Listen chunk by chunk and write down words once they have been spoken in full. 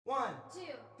1, 2,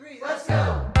 3, let's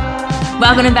go!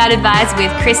 Welcome to Bad Advice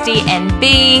with Christy and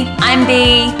B. I'm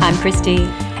B. I'm Christy.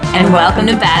 And welcome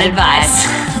to Bad Advice.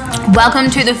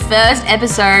 Welcome to the first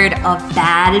episode of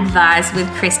Bad Advice with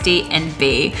Christy and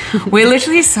B. We're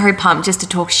literally so pumped just to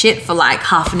talk shit for like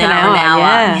half an hour.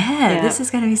 Yeah, this is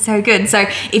going to be so good. So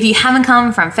if you haven't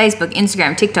come from Facebook,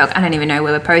 Instagram, TikTok, I don't even know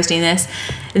where we're posting this,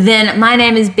 then my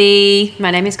name is B.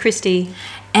 My name is Christy.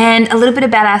 And a little bit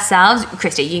about ourselves.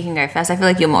 Christy, you can go first. I feel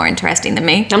like you're more interesting than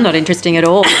me. I'm not interesting at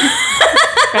all.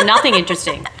 I'm nothing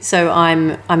interesting. So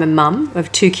I'm a mum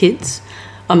of 2 kids.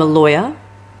 I'm a lawyer.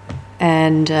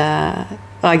 And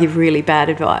I give really bad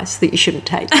advice that you shouldn't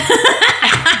take. How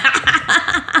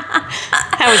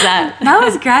was that? That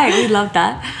was great. We loved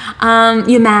that.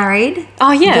 You're married.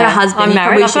 Oh, yeah. You've got a husband. I'm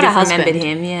married. I've got a husband. Remembered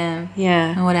him, yeah. Yeah.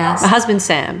 And what else? My husband,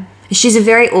 Sam. She's a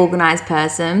very organised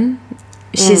person.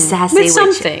 She's sassy. With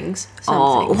some things.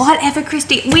 Whatever,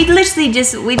 Christy. We just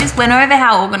went over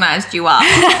how organised you are.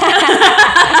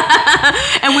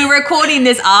 And we're recording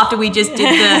this after we just did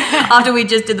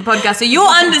the podcast. So you'll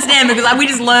understand because we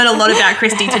just learned a lot about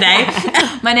Christy today.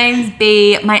 My name's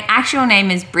B. My actual name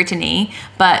is Brittany,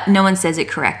 but no one says it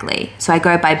correctly. So I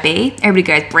go by B.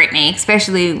 Everybody goes Brittany,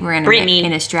 especially we're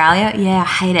in Australia. Yeah, I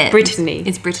hate it. Brittany.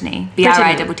 It's Brittany.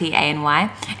 Brittany. And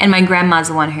my grandma's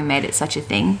the one who made it such a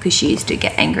thing because she used to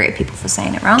get angry at people for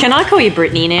saying it wrong. Can I call you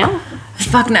Brittany now?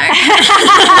 Fuck no. Nah,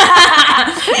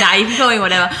 you can call me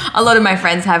whatever. A lot of my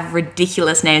friends have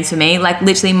ridiculous names for me. Like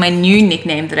literally my new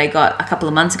nickname that I got a couple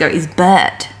of months ago is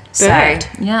Bert. So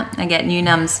yeah, I get new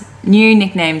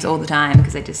nicknames all the time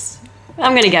because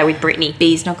I'm going to go with Brittany.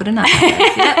 B's not good enough.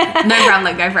 Yep. No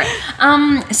problem, go for it.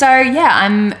 So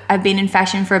yeah, I've been in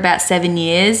fashion for about 7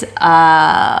 years.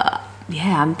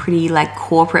 I'm pretty like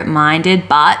corporate minded,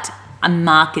 but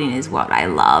marketing is what I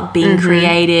love. Being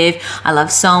creative. I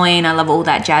love sewing. I love all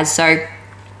that jazz. So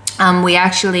we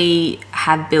actually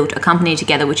have built a company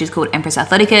together which is called Empress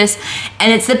Athleticus,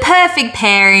 and it's the perfect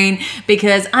pairing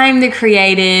because I'm the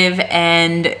creative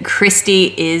and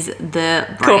Christy is the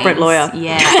brains. Corporate lawyer.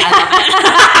 Yeah,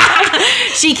 I love it.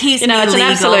 She keeps me it's legal.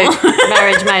 An absolute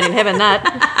marriage made in heaven, that.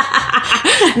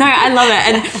 No, I love it.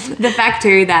 And the fact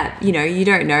too that, you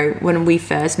don't know, when we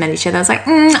first met each other, I was like, I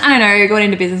don't know, going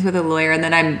into business with a lawyer, and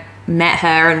then I met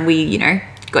her and we,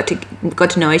 got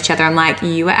to know each other. I'm like,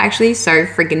 you are actually so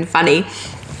friggin' funny.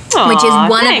 Aww, which is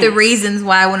one thanks. of the reasons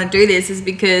why I want to do this, is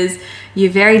because you're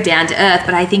very down to earth,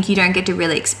 but I think you don't get to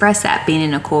really express that being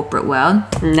in a corporate world.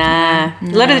 Nah. A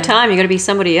lot of the time you got to be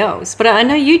somebody else. But I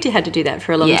know you had to do that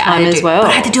for a long time as well.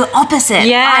 But I had to do it opposite.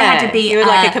 Yeah. I had to be... You were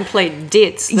like a complete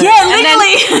ditz.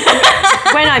 Literally.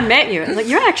 When I met you,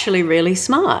 you're actually really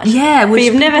smart. Yeah, which but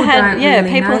you've never had...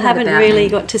 people haven't really me.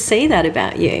 Got to see that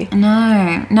about you.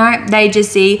 No, they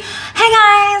just see, hey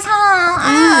guys,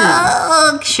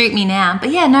 shoot me now.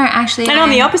 But yeah, no, actually... And I'm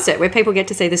the opposite, where people get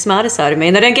to see the smarter side of me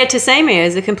and they don't get to see me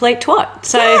as a complete twat.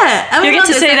 So you get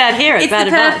to see that here at Bad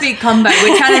Advice. It's the perfect combo.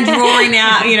 We're kind of drawing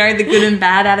out, the good and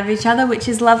bad out of each other, which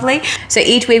is lovely. So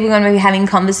each week we're going to be having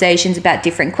conversations about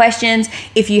different questions.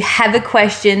 If you have a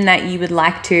question that you would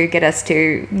like to get us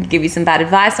to give you some bad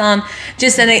advice on,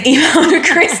 just send an email to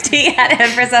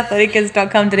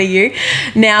christy@empressathleticus.com.au.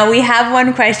 Now we have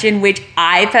one question which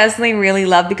I personally really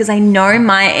love because I know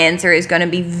my answer is going to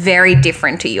be very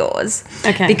different to yours.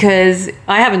 Okay. Because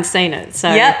I haven't seen it,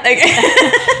 so... Yep. Okay.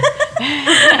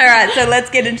 All right, so let's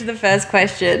get into the first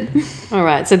question. All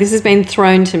right, so this has been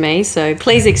thrown to me, so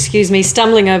please excuse me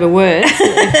stumbling over words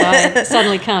if I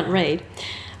suddenly can't read.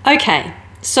 Okay,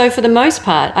 so for the most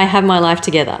part, I have my life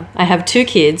together. I have 2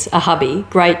 kids, a hubby,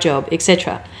 great job,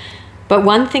 etc. But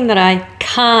one thing that I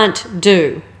can't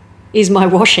do is my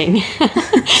washing,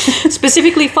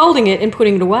 specifically folding it and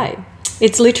putting it away.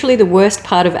 It's literally the worst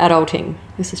part of adulting.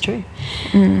 This is true.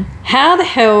 How the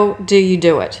hell do you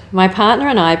do it? My partner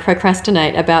and I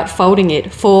procrastinate about folding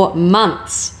it for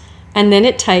months, and then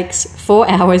it takes 4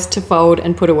 hours to fold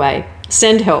and put away.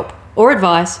 Send help or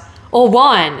advice or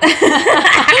wine.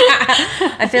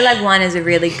 I feel like wine is a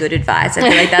really good advice. I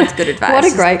feel like that's good advice. What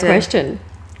a great question.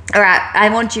 All right, I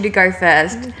want you to go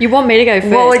first. You want me to go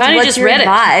first? What's your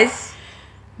advice?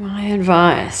 My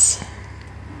advice...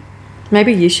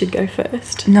 Maybe you should go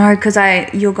first. No, because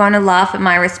you're going to laugh at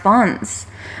my response.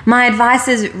 My advice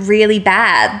is really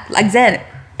bad. Like Zen.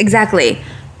 Exactly.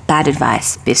 Bad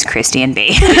advice, Miss Christy and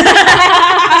B. Your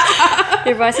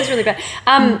advice is really bad.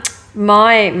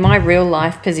 My real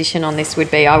life position on this would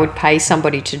be I would pay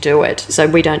somebody to do it. So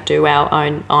we don't do our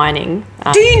own ironing.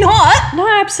 Do you not? No,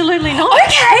 absolutely not.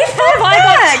 Okay, have I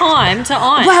got time to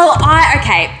iron? Well,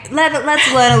 let's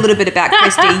learn a little bit about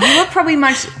Christy. You are probably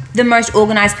much the most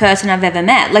organized person I've ever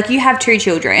met. Like, you have 2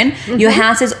 children. Your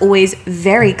house is always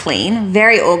very clean,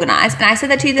 very organized. And I said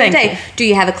that to you the other Thank day. you. Do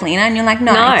you have a cleaner? And you're like,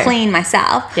 no, I No. clean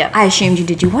myself. Yep. I assumed you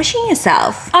did your washing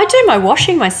yourself. I do my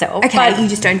washing myself. Okay, but you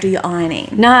just don't do your ironing.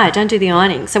 no, I don't do the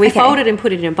ironing. So we Okay. fold it and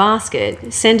put it in a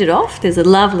basket, send it off. There's a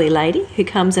lovely lady who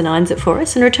comes and irons it for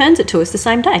us and returns it to us the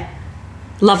same day.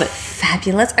 Love it.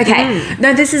 Fabulous. Okay.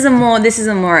 No, this is a more,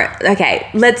 okay,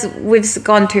 we've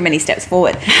gone too many steps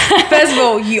forward. First of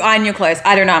all, you iron your clothes.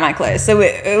 I don't iron my clothes. So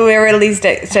we're at least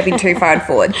stepping too far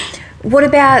forward. What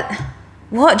about,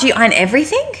 do you iron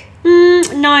everything?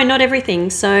 No, not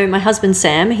everything. So my husband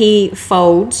Sam, he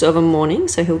folds of a morning.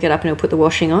 So he'll get up and he'll put the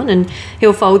washing on and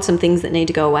he'll fold some things that need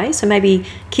to go away. So maybe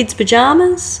kids'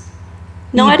 pajamas,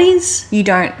 nighties. You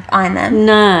don't iron them?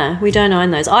 No, we don't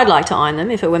iron those. I'd like to iron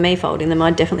them. If it were me folding them,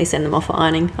 I'd definitely send them off for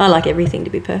ironing. I like everything to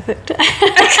be perfect. That's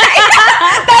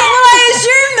what I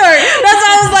assumed though. That's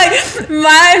why I was like,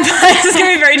 my advice is going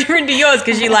to be very different to yours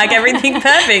because you like everything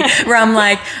perfect. Where I'm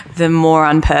like, the more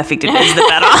unperfect it is, the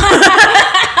better.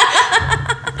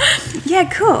 Yeah,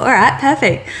 cool. All right,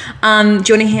 perfect. Do you want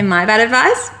to hear my bad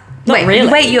advice? Not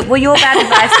really. Your bad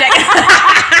advice.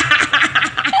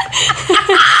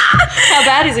 How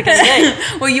bad is it going to be?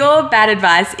 Well, your bad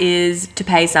advice is to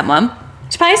pay someone.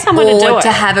 To pay someone to do Or it.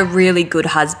 to have a really good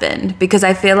husband, because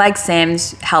I feel like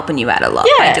Sam's helping you out a lot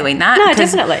by Yeah. doing that. No, 'Cause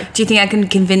definitely. Do you think I can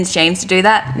convince James to do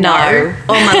that? No.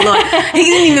 Oh my Lord. He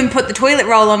didn't even put the toilet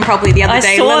roll on properly the other I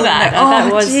day. saw let alone that. Oh, That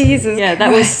was Jesus. yeah.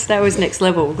 That was next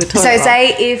level. The toilet So roll.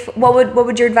 say what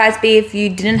would your advice be if you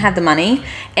didn't have the money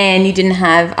and you didn't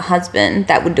have a husband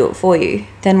that would do it for you?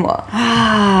 Then what?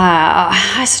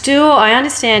 I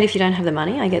understand if you don't have the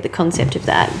money. I get the concept of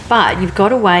that, but you've got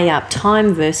to weigh up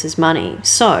time versus money.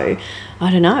 So,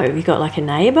 I don't know. Have you got like a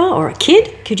neighbour or a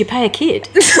kid? Could you pay a kid?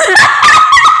 You've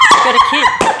got a kid.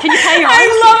 Can you pay your own I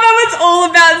kid? love how it's all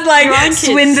about Your own like kids.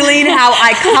 swindling how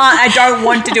I don't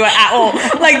want to do it at all.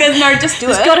 Like there's no just do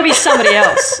There's it. got to be somebody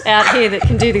else out here that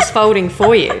can do this folding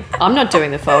for you. I'm not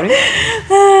doing the folding.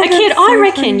 A kid, I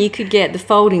reckon you could get the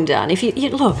folding done if you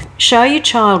look, show your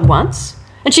child once.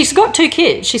 And she's got 2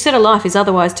 kids. She said her life is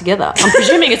otherwise together. I'm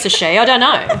presuming it's a she. I don't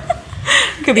know.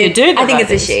 Could be a dude. I think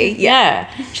that it's a thinks. she, yeah.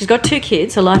 She's got 2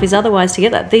 kids. Her life is otherwise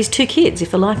together. These 2 kids,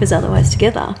 if her life is otherwise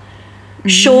together,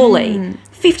 surely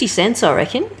 50 cents, I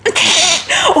reckon.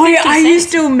 Oh yeah, I 50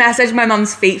 used to massage my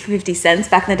mum's feet for 50 cents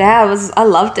back in the day. I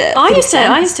loved it. I 50 used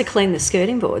cents. to clean the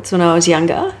skirting boards when I was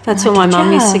younger. That's what my did mum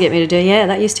ya? used to get me to do. Yeah,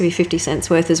 that used to be 50 cents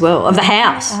worth as well. Of the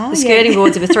house. Oh, the skirting yeah.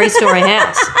 boards of a 3-story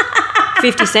house.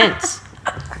 50 cents.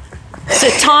 So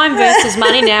time versus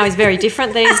money now is very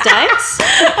different these days.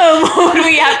 What do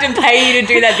we have to pay you to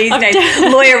do that these days?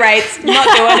 Lawyer rates, not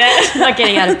doing it. Not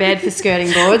getting out of bed for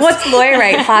skirting boards. What's lawyer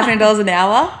rate? $500 an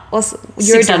hour?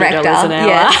 You're a $600 director. an hour.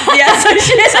 Yeah. Yeah, so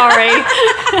shit. Sorry.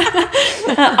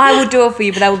 I will do it for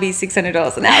you, but that would be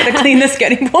 $600 an hour to clean the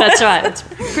skirting board. That's right. It's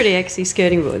pretty exy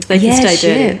skirting boards. They can Yeah, stay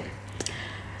shit. dirty.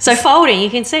 So folding, you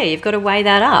can see, you've got to weigh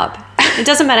that up. It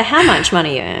doesn't matter how much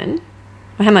money you earn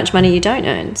or how much money you don't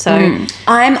earn. So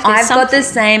I've got the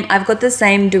something.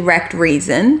 same direct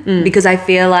reason because I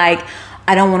feel like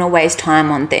I don't want to waste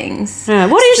time on things.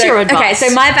 What is your advice? Okay,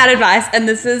 so my bad advice, and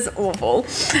this is awful,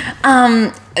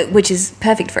 which is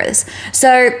perfect for this.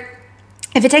 So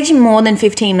if it takes you more than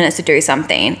 15 minutes to do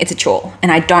something, it's a chore.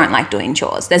 And I don't like doing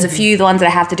chores. There's a few the ones that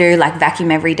I have to do, like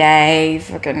vacuum every day,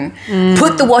 fucking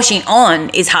put the washing on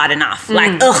is hard enough.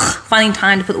 Like, finding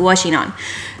time to put the washing on.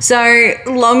 So,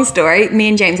 long story, me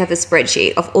and James have a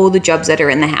spreadsheet of all the jobs that are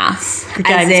in the house. As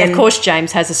James, in- of course,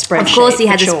 James has a spreadsheet. of course he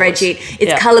for has a chores. spreadsheet.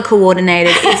 It's Yeah. color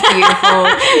coordinated. It's beautiful.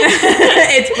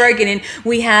 It's broken in.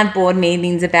 We have board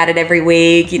meetings about it every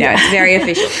week. You know, it's very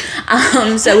official.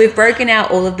 So we've broken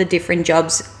out all of the different jobs.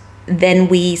 Then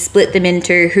we split them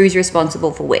into who's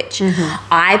responsible for which.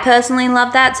 I personally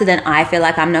love that. So then I feel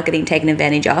like I'm not getting taken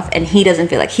advantage of, and he doesn't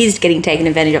feel like he's getting taken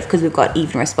advantage of because we've got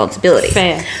even responsibilities.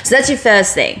 Fair. So that's your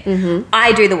first thing.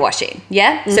 I do the washing.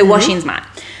 Yeah. So washing's mine.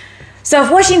 So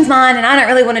if washing's mine and I don't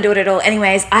really want to do it at all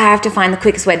anyways, I have to find the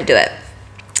quickest way to do it.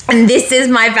 And this is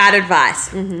my bad advice.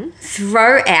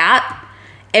 Throw out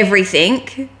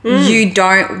everything you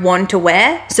don't want to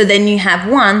wear, so then you have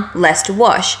one less to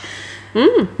wash.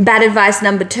 Bad advice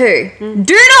number 2.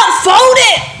 Do not fold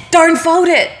it. Don't fold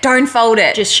it. Don't fold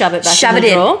it. Just shove it back Shove in it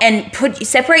the drawer. and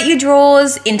separate your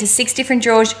drawers into 6 different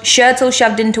drawers. Shirts all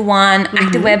shoved into one,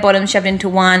 activewear bottoms shoved into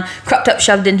one, crop top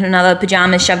shoved into another,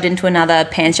 pajamas shoved into another,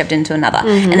 pants shoved into another.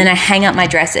 And then I hang up my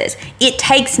dresses. It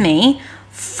takes me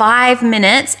 5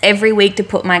 minutes every week to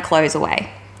put my clothes away.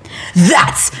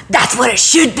 That's what it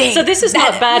should be. So this is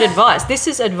not bad advice. This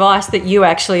is advice that you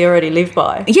actually already live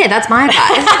by. Yeah, that's my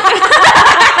advice.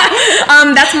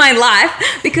 That's my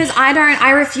life, because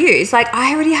I refuse. Like,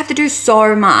 I already have to do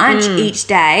so much each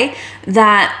day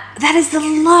that is the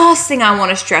last thing I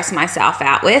want to stress myself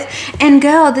out with. And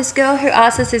this girl who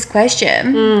asked us this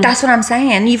question, that's what I'm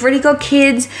saying. You've already got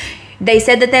kids. They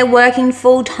said that they're working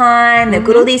full time. They've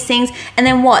got all these things. And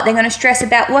then what? They're going to stress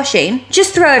about washing?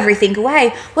 Just throw everything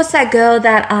away. What's that girl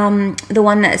that, the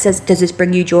one that says, does this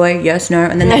bring you joy? Yes, no.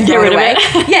 And then they throw it away.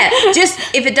 Yeah. Just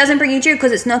if it doesn't bring you joy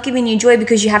because it's not giving you joy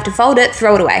because you have to fold it,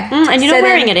 throw it away. And you're not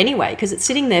wearing it anyway because it's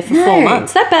sitting there for 4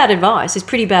 months. That bad advice is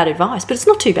pretty bad advice, but it's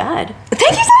not too bad.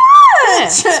 Thank you so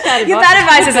much. Yeah, Your bad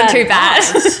advice isn't too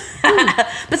bad.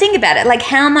 But think about it. Like,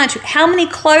 how many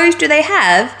clothes do they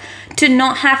have to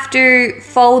not have to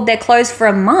fold their clothes for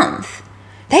a month?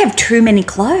 They have too many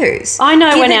clothes. I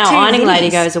know when our ironing lady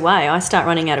goes away, I start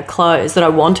running out of clothes that I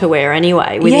want to wear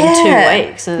anyway within 2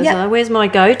 weeks. And it's like, where's my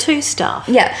go-to stuff?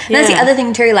 Yeah. And that's the other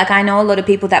thing too. Like, I know a lot of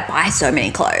people that buy so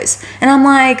many clothes. And I'm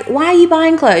like, why are you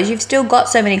buying clothes? You've still got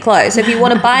so many clothes. So if you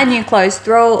want to buy new clothes,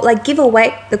 give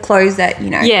away the clothes that,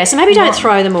 Yeah, so maybe don't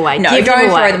throw them away. No, give don't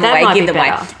them away. throw them That away. might Give be them away.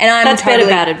 better. And That's better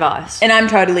bad advice. And I'm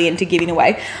totally into giving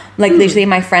away. Like, literally,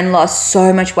 my friend lost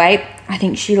so much weight. I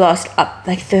think she lost up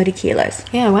like 30 kilos.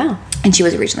 Yeah, wow. And she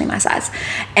was originally my size.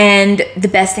 And the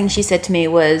best thing she said to me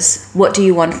was, what do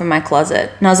you want from my closet?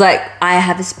 And I was like, I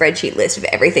have a spreadsheet list of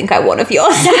everything I want of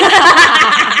yours.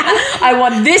 I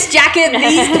want this jacket,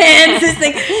 these pants, this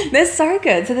thing. They're so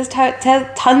good. So there's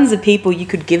tons of people you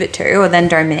could give it to, or then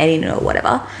donating it or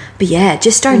whatever. But yeah,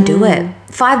 just don't do it.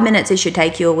 5 minutes, it should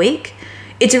take you a week.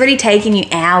 It's already taking you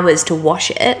hours to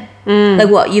wash it. Like,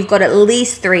 what? You've got at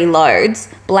least 3 loads,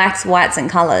 blacks, whites, and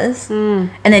colours. And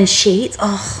then sheets.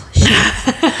 Oh,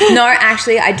 sheets. No,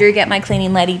 actually, I do get my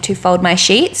cleaning lady to fold my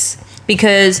sheets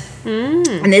because,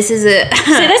 and this is a...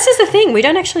 So this is the thing. We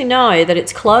don't actually know that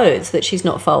it's clothes that she's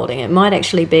not folding. It might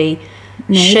actually be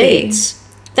sheets.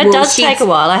 That does take a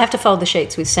while. I have to fold the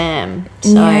sheets with Sam,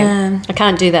 so I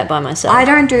can't do that by myself. I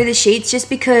don't do the sheets just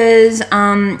because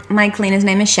my cleaner's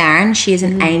name is Sharon. She is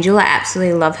an angel. I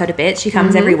absolutely love her to bits. She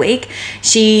comes every week.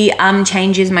 She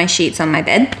changes my sheets on my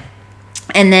bed.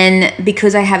 And then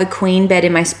because I have a queen bed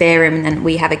in my spare room and then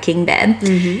we have a king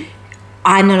bed,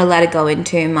 I'm not allowed to go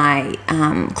into my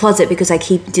closet because I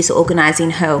keep disorganizing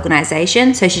her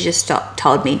organization. So she just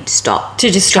told me to stop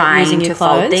using your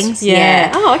fold clothes? things.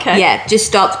 Yeah. Oh, okay. Yeah, just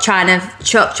stop trying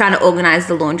to organize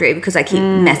the laundry because I keep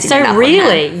messing it up. So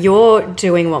really, you're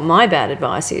doing what my bad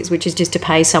advice is, which is just to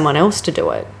pay someone else to do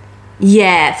it.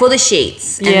 Yeah, for the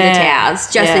sheets and the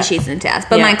towels, just the sheets and the towels.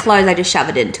 But my clothes, I just shove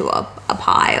it into a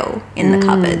pile in the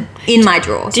cupboard, in my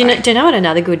drawer. Do you know what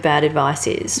another good bad advice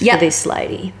is for this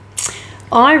lady?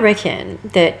 I reckon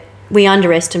that we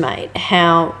underestimate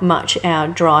how much our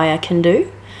dryer can do.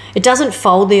 It doesn't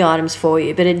fold the items for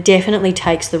you, but it definitely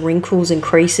takes the wrinkles and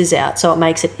creases out, so it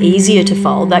makes it easier to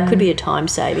fold. That could be a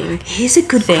time-saving Here's a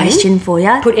good question for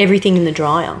you. Put everything in the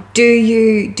dryer. Do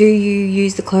you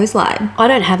use the clothesline? I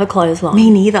don't have a clothesline. Me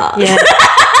neither. Yeah.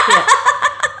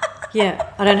 Yeah,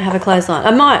 I don't have a clothesline.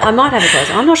 I might have a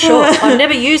clothesline. I'm not sure. I've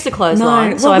never used the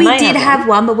clothesline. No. So well, I we may did have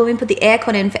one, but when we put the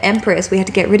aircon in for Empress, we had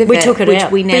to get rid of it. We took it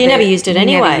out. We never, but you never used it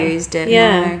anyway. Never used it.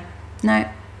 Yeah. No.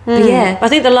 But yeah. I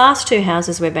think the last 2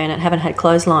 houses we've been at haven't had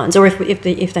clotheslines, or if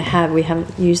they have, we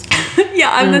haven't used them. Yeah,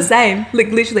 I'm the same. Like,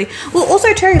 literally. Well,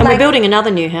 also too, and we're building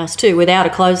another new house too without a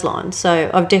clothesline,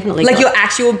 so I've definitely your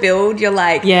actual build. You're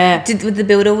like, the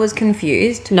builder was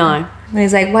confused. No. And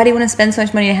he's like, why do you want to spend so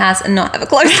much money in a house and not have a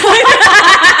clothesline?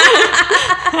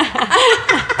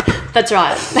 That's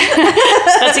right.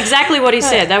 That's exactly what he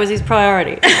said. That was his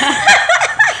priority.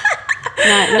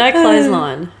 No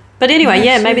clothesline. But anyway,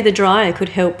 maybe the dryer could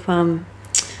help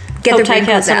Get the take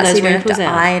out some of those so you don't wrinkles have to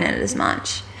out. iron it as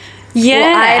much.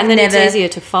 Yeah, and then it's easier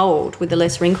to fold with the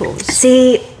less wrinkles.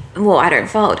 See, well, I don't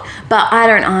fold, but I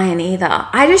don't iron either.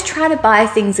 I just try to buy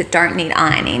things that don't need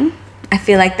ironing. I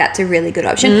feel like that's a really good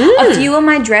option. A few of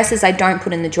my dresses I don't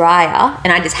put in the dryer,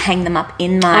 and I just hang them up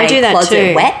in my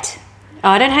closet wet. Oh,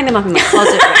 I don't hang them up in my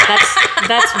closet wet.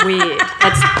 That's weird.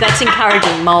 That's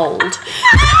encouraging mold.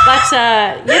 But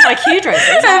my Q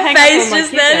dresses. Her face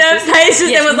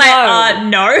just was like,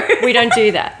 no. We don't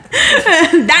do that.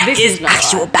 That is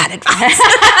actual bad advice.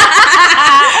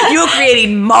 You're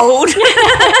creating mold.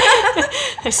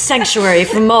 A sanctuary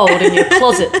for mold in your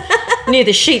closet near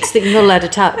the sheets that you're not allowed to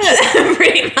touch.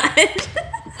 Pretty much.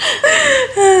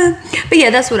 But yeah,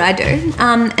 that's what I do.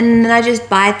 And then I just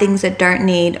buy things that don't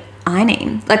need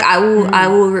ironing. Like I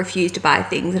will refuse to buy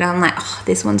things that I'm like, oh,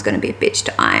 this one's going to be a bitch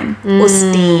to iron or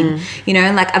steam. You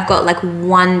know, like I've got like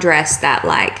one dress that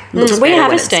like looks We better have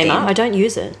when a it's steamer. steamed. I don't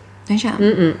use it. Don't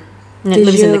you? And it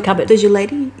lives in the cupboard. Does your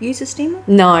lady use a steamer?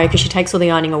 No, because she takes all the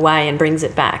ironing away and brings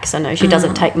it back. So no, she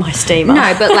doesn't take my steamer.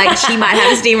 No, but like she might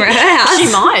have a steamer at her house. She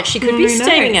might. She could be Who knows?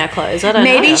 steaming our clothes. I don't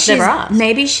know. I've never asked.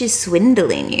 Maybe she's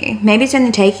swindling you. Maybe it's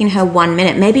only taking her 1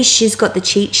 minute. Maybe she's got the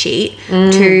cheat sheet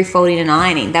to folding and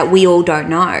ironing that we all don't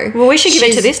know. Well, we should give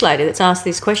it to this lady that's asked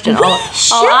this question. I'll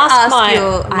ask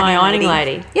my ironing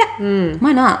lady. Yeah,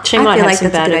 why not? She I might feel have like some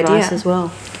that's a bad good advice idea. as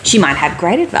well. She might have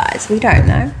great advice. We don't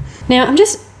know. Now,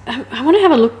 I want to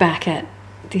have a look back at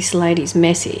this lady's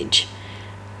message.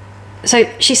 So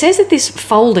she says that this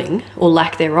folding, or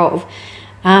lack thereof,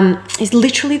 is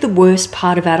literally the worst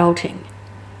part of adulting.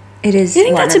 It is. Do you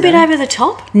think that's a bit over the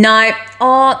top? No.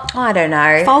 Oh, I don't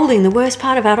know. Folding, the worst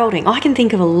part of adulting. I can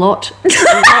think of a lot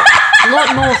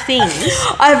more things.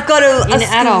 I've got a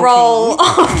scroll.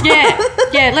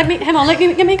 Yeah. Let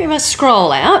me get my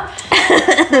scroll out.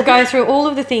 We'll go through all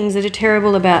of the things that are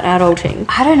terrible about adulting.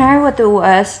 I don't know what the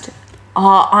worst.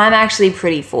 Oh, I'm actually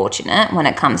pretty fortunate when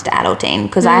it comes to adulting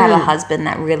because I have a husband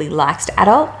that really likes to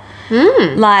adult.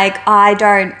 Like I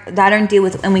don't deal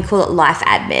with, and we call it life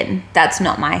admin. That's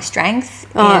not my strength.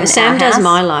 Sam does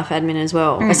my life admin as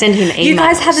well. I send him emails. You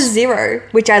guys have a Zero,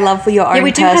 which I love for your own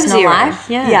we do have personal Zero. life.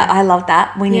 Yeah. I love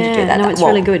that. We need to do that. No, it's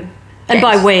really good. And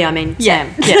by we, I mean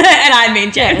Sam. Yeah. And I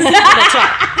mean James. That's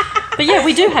right. But yeah,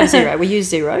 we do have Zero. We use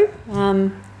Zero.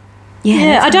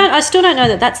 I still don't know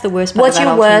that that's the worst part What's of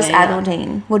your adulting worst either.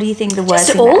 adulting? What do you think the worst?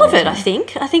 Just thing all about of it, I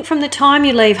think. I think from the time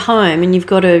you leave home and you've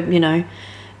got to,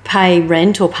 pay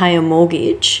rent or pay a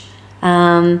mortgage,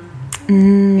 pay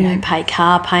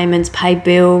car payments, pay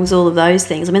bills, all of those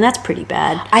things. I mean, that's pretty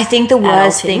bad. I think the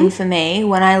worst Adulting. thing for me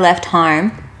when I left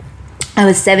home, I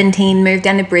was 17, moved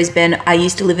down to Brisbane. I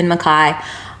used to live in Mackay.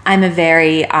 I'm a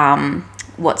very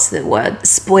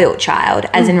spoiled child,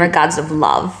 as in regards of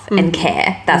love and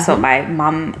care. That's what my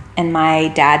mum and my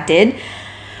dad did.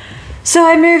 So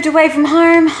I moved away from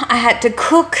home. I had to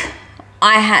cook.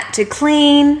 I had to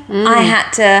clean. I had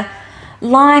to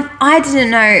life. I didn't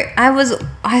know.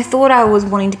 I thought I was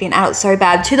wanting to be an adult so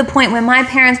bad, to the point where my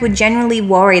parents were genuinely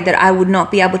worried that I would not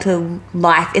be able to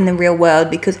life in the real world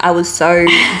because I was so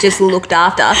just looked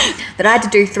after that I had to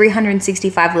do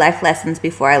 365 life lessons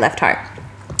before I left home.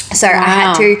 So I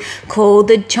had to call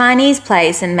the Chinese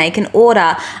place and make an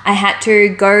order. I had to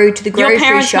go to the grocery shop. Your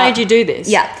parents made you do this?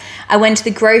 Yeah. I went to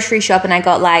the grocery shop and I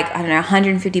got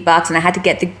 $150 and I had to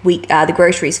get the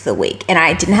groceries for the week. And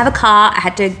I didn't have a car. I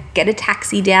had to get a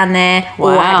taxi down there.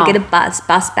 Wow. Or I had to get a bus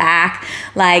back.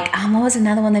 Like, what was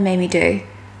another one they made me do?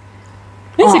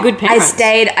 These are good parents.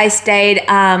 I stayed,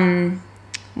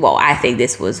 well, I think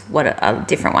this was a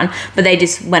different one, but they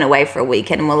just went away for a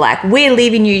weekend and were like, we're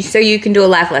leaving you so you can do a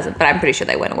life lesson. But I'm pretty sure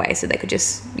they went away so they could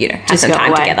just have some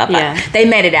time together. But they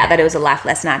made it out that it was a life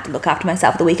lesson. I had to look after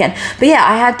myself the weekend. But yeah,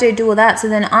 I had to do all that. So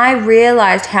then I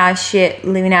realized how shit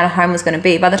living out of home was going to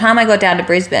be. By the time I got down to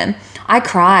Brisbane, I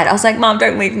cried. I was like, Mom,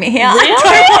 don't leave me here. Really?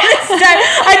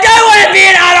 I don't want to be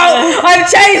an adult. I've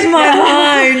changed my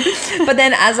mind. But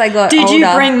then as I got older... Did you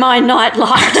bring my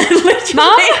nightlight?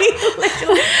 Mom?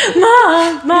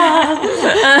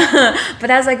 But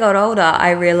as I got older,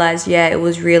 I realized, it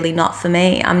was really not for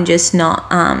me. I'm just not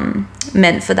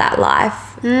meant for that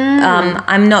life.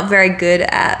 I'm not very good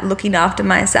at looking after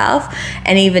myself.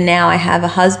 And even now I have a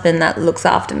husband that looks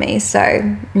after me.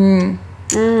 So...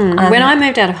 when I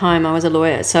moved out of home, I was a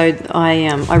lawyer, so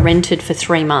I rented for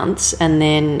 3 months, and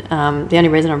then the only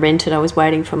reason I rented, I was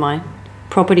waiting for my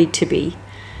property to be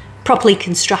properly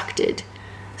constructed.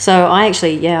 So I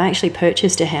actually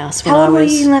purchased a house when I was... How old were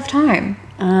you left home?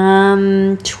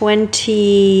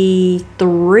 23.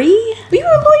 Were you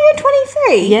a lawyer at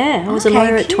 23? Yeah, I was a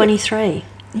lawyer at 23.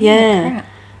 Yeah.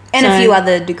 And a few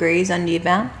other degrees under your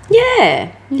belt?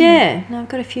 Yeah. No, I've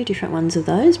got a few different ones of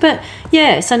those. But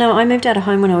yeah, so no, I moved out of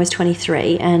home when I was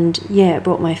 23 and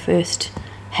bought my first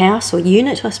house or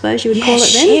unit, I suppose you would call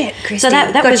it then. Christy. So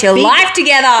that got was your big, life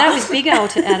together. That was big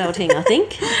adulting, I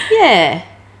think. Yeah.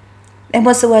 And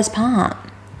what's the worst part?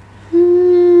 I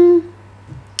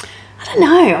don't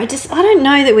know. I don't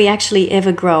know that we actually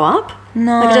ever grow up.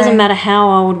 No. Like, it doesn't matter how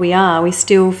old we are, we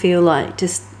still feel like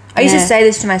just... I used to say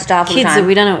this to my staff all the kids time. that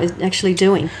we don't know what we're actually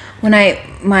doing. When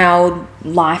my old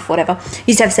life, whatever,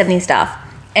 used to have 70 staff.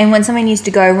 And when something used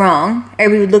to go wrong,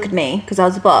 everybody would look at me because I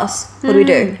was the boss. What do we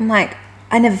do? I'm like,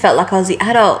 I never felt like I was the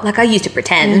adult. Like, I used to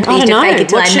pretend. I used to fake it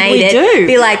till I made it.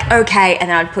 Be like, okay. And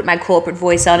then I'd put my corporate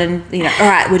voice on and, all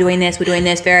right, we're doing this,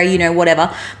 Vera,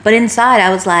 whatever. But inside I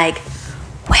was like,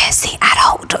 where's the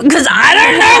adult? adult because I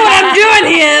don't know what I'm doing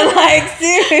here. Like,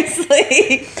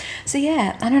 seriously. So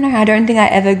yeah, I don't know. I don't think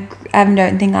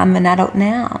I'm an adult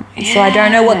now. So I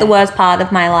don't know what the worst part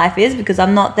of my life is because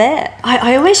I'm not there.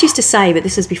 I always used to say, but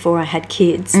this is before I had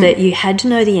kids, that you had to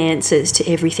know the answers to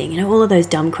everything. You know, all of those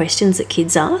dumb questions that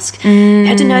kids ask. You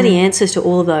had to know the answers to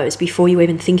all of those before you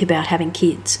even think about having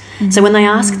kids. So when they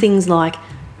ask things like,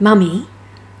 Mummy,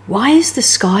 why is the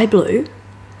sky blue?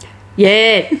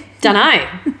 Yeah, dunno.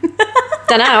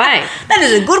 Dunno, eh? That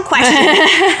is a good question.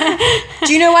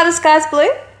 Do you know why the sky's blue?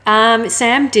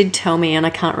 Sam did tell me, and I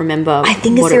can't remember. I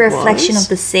think it's what the it reflection was. of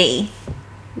the sea.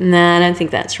 No, I don't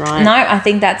think that's right. No, I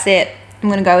think that's it. I'm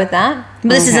going to go with that. But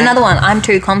this is Okay. another one. I'm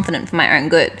too confident for my own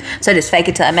good. So just fake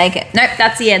it till I make it. Nope,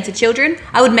 that's the answer, children.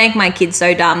 I would make my kids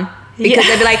so dumb. Because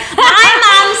they'd be like, my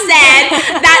mum said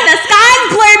that the sky's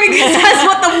blue because that's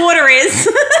what the water is.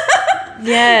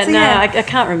 Yeah, So, no, yeah. I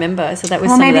can't remember. So that was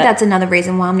Well, some of maybe that. that's another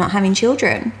reason why I'm not having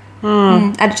children.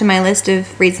 Add it to my list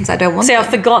of reasons I don't want See, them. I've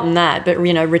forgotten that, but,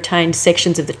 you know, retained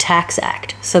sections of the Tax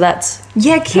Act. So that's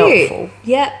Yeah, cute. helpful.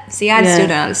 Yeah. See, I Yeah. still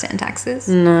don't understand taxes.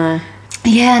 No.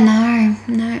 Yeah, no.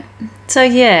 So,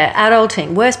 yeah,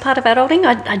 adulting. Worst part of adulting?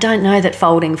 I don't know that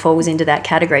folding falls into that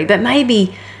category, but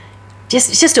maybe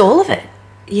just all of it.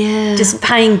 Yeah. Just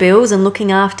paying bills and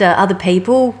looking after other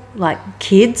people, like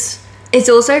kids. It's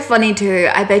also funny too.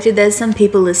 I bet you there's some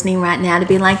people listening right now to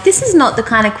be like, this is not the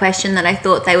kind of question that I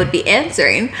thought they would be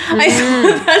answering. I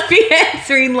thought they'd be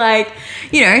answering like,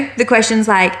 you know, the questions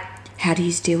like, how do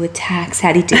you deal with tax?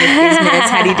 How do you deal with business?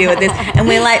 How do you deal with this? And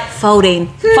we're like, folding.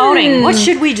 Folding. What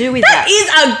should we do with That that?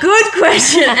 is a good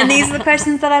question. And these are the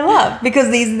questions that I love because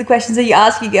these are the questions that you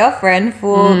ask your girlfriend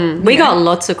for. We got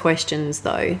lots of questions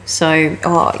though, so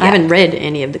Oh, yeah. I haven't read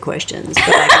any of the questions,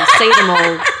 but I can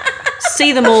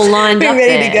see them all lined up We're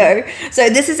ready there. to go. So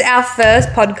this is our first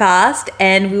podcast,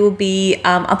 and we will be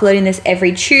uploading this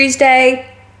every Tuesday.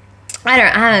 I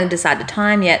haven't decided the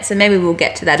time yet, so maybe we'll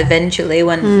get to that eventually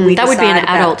when we That would be an decide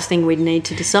about- adult thing we'd need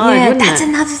to decide, Yeah, wouldn't that's it?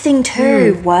 another thing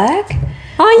too. Work.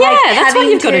 Oh yeah, Like, that's what having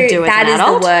you've got to do as That an is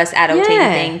adult. the worst adulting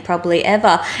Yeah. thing probably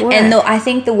ever. Work. And I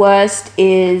think the worst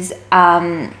is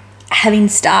having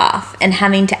staff and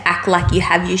having to act like you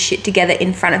have your shit together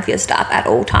in front of your staff at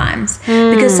all times.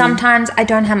 Because sometimes I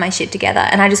don't have my shit together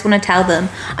and I just want to tell them,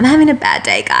 I'm having a bad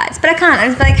day, guys. But I can't. I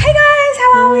just be like, hey guys,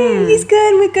 how are we? He's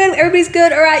good, we're good, everybody's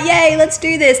good. All right, yay, let's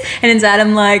do this. And inside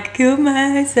I'm like, kill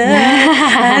myself.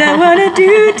 I don't want to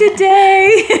do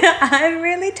today. I'm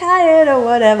really tired or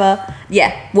whatever.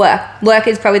 Yeah, work. Work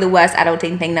is probably the worst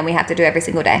adulting thing that we have to do every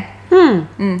single day.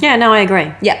 Yeah, no, I agree.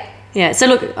 Yep. Yeah, so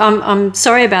look, I'm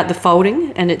sorry about the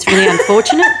folding, and it's really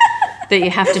unfortunate that you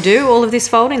have to do all of this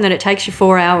folding, that it takes you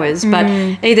 4 hours. But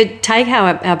either take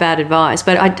our bad advice,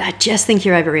 but I just think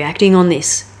you're overreacting on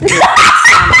this. It's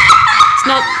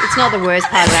not the worst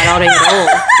part of adulting at all.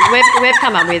 We've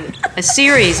come up with a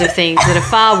series of things that are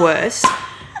far worse.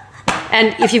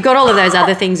 And if you've got all of those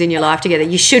other things in your life together,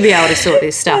 you should be able to sort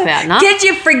this stuff out. No? Get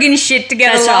your friggin' shit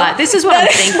together. That's love. right. This is what I'm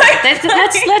thinking.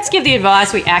 Let's give the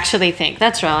advice we actually think.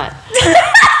 That's right.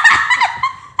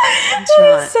 That's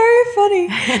right. So funny.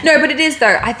 No, but it is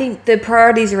though. I think the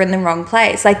priorities are in the wrong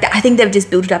place. Like I think they've just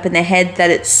built it up in their head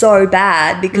that it's so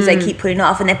bad because they keep putting it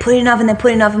off and they're putting it off and they're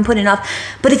putting it off and putting it off.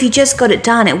 But if you just got it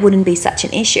done, it wouldn't be such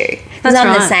an issue. Because That's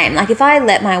I'm the right. same. Like if I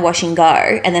let my washing go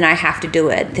and then I have to do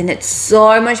it, then it's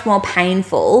so much more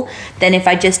painful than if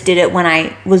I just did it when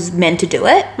I was meant to do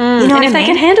it. You know And what if I they mean?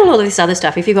 can handle all of this other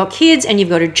stuff, if you've got kids and you've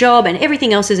got a job and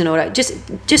everything else is in order, just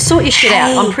sort your shit out.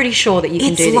 Hey, I'm pretty sure that you can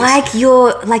it's do this.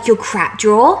 like your crap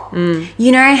drawer.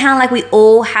 You know how like we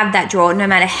all have that drawer, no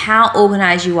matter how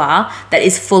organized you are, that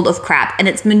is full of crap, and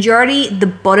it's majority the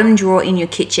bottom drawer in your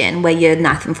kitchen where your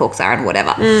knife and forks are and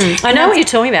whatever. I know what you're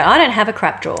talking about. I don't have a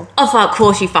crap drawer. Oh, of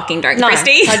course you fucking don't, No,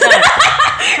 Christy. I don't. I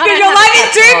Because don't you're have like a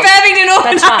it's crap too drawer. perfect and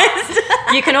That's organized.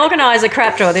 right. You can organise a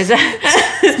crap drawer.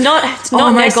 It's not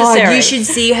Oh my necessary. god, you should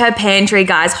see her pantry,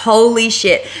 guys. Holy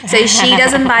shit. So she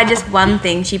doesn't buy just one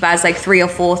thing, she buys like 3 or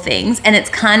 4 things. And it's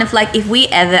kind of like if we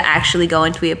ever actually go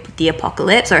into the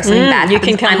apocalypse or something bad you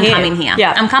happens, can come I'm here. coming here.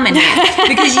 Yeah. I'm coming here.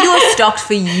 Because you were stocked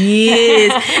for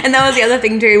years. And that was the other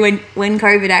thing too, when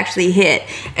COVID actually hit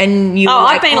and you were Oh,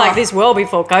 like, I've been like this well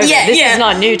before COVID. This is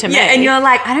not new to me. Yeah, and you're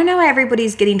like, I don't know why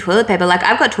everybody's getting toilet paper. Like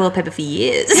I've got toilet paper for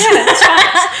years. that's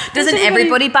right. Doesn't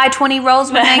everybody buy 20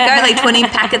 rolls when they go? Like 20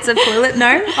 packets of toilet?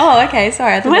 No? Oh, okay.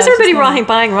 Sorry. I thought Where's that was everybody just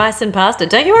buying rice and pasta?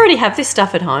 Don't you already have this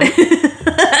stuff at home?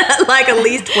 like at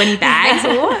least 20 bags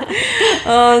or what?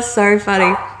 Oh, so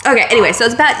funny. Okay, anyway, so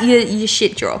it's about your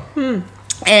shit drawer.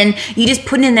 And you just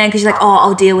put it in there because you're like, oh,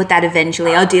 I'll deal with that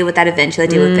eventually. I'll deal with that eventually.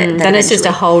 I'll deal with that Then it's just a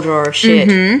eventually. whole drawer of shit.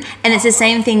 And it's the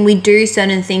same thing. We do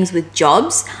certain things with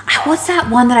jobs. What's that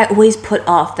one that I always put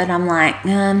off that I'm like,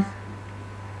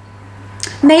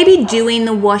 maybe doing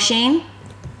the washing.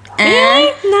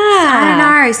 Really? Nah. I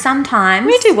don't know. Sometimes.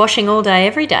 We do washing all day,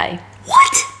 every day.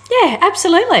 What? Yeah,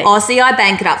 absolutely. Oh, see, I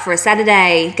bank it up for a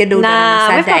Saturday. Get it all done Nah,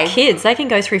 on a we've Saturday. got kids. They can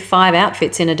go through 5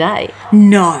 outfits in a day.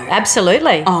 No.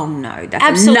 Absolutely. Oh no, that's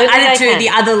Absolutely added they to can. the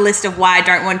other list of why I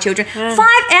don't want children. 5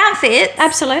 outfits.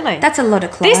 Absolutely. That's a lot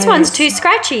of clothes. This one's too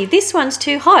scratchy. This one's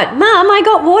too hot. Mum, I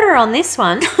got water on this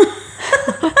one.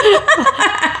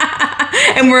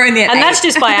 and we're only at And 8. that's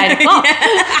just by 8 o'clock.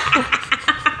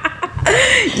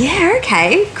 Yeah,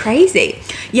 okay. Crazy.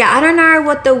 Yeah, I don't know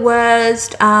what the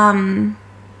worst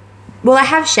well, I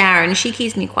have Sharon. She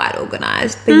keeps me quite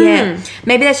organised. But yeah,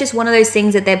 maybe that's just one of those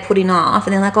things that they're putting off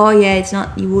and they're like, oh yeah, it's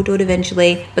not, you will do it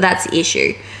eventually, but that's the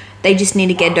issue. They just need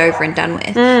to get it over and done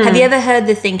with. Have you ever heard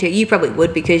the thing too? You probably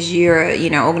would because you're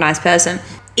a, organised person.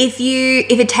 If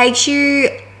it takes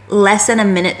you less than a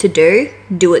minute to do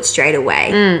it straight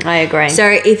away. I agree. So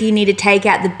if you need to take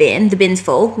out the bin's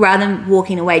full, rather than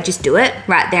walking away, just do it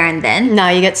right there and then. No,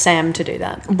 you get Sam to do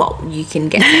that. Well, you can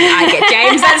get, I get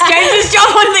James. That's James's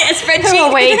job on the spreadsheet.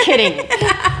 Oh, were you kidding?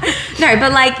 No,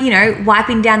 but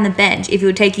wiping down the bench. If it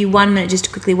would take you 1 minute just to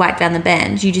quickly wipe down the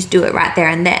bench, you just do it right there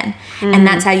and then. And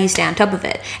that's how you stay on top of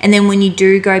it. And then when you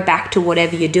do go back to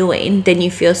whatever you're doing, then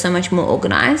you feel so much more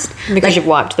organised. Because you've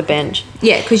wiped the bench.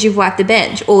 Yeah, because you've wiped the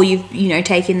bench or you've,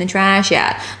 taken the trash out.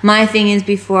 My thing is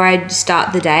before I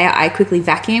start the day, I quickly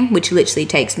vacuum, which literally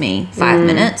takes me 5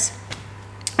 minutes.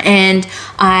 And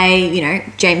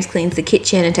James cleans the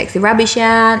kitchen and takes the rubbish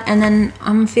out, and then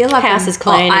I feel like House is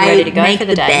clean and ready to go for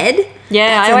the day. Bed. Yeah,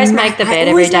 That's I always make the bed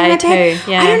every day too.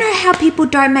 Yeah. I don't know how people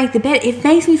don't make the bed. It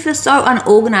makes me feel so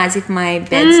unorganized if my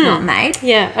bed's not made.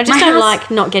 Yeah, I just don't like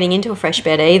not getting into a fresh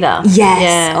bed either. Yes.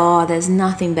 Yeah. Oh, there's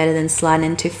nothing better than sliding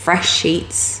into fresh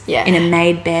sheets in a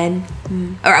made bed.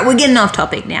 All right, we're getting off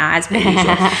topic now, as per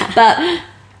usual. But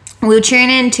we'll tune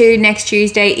in to next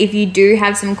Tuesday. If you do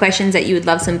have some questions that you would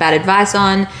love some bad advice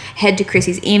on, head to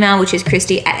Chrissy's email, which is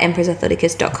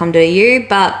christy@empressathleticus.com.au.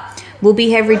 But we'll be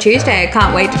here every Tuesday. I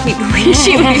can't wait to keep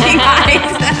windshield with you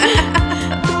guys.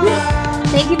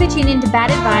 Thank you for tuning in to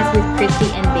Bad Advice with Christy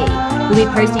and B. We'll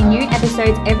be posting new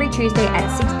episodes every Tuesday at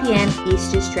 6 p.m.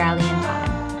 East Australian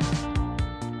time.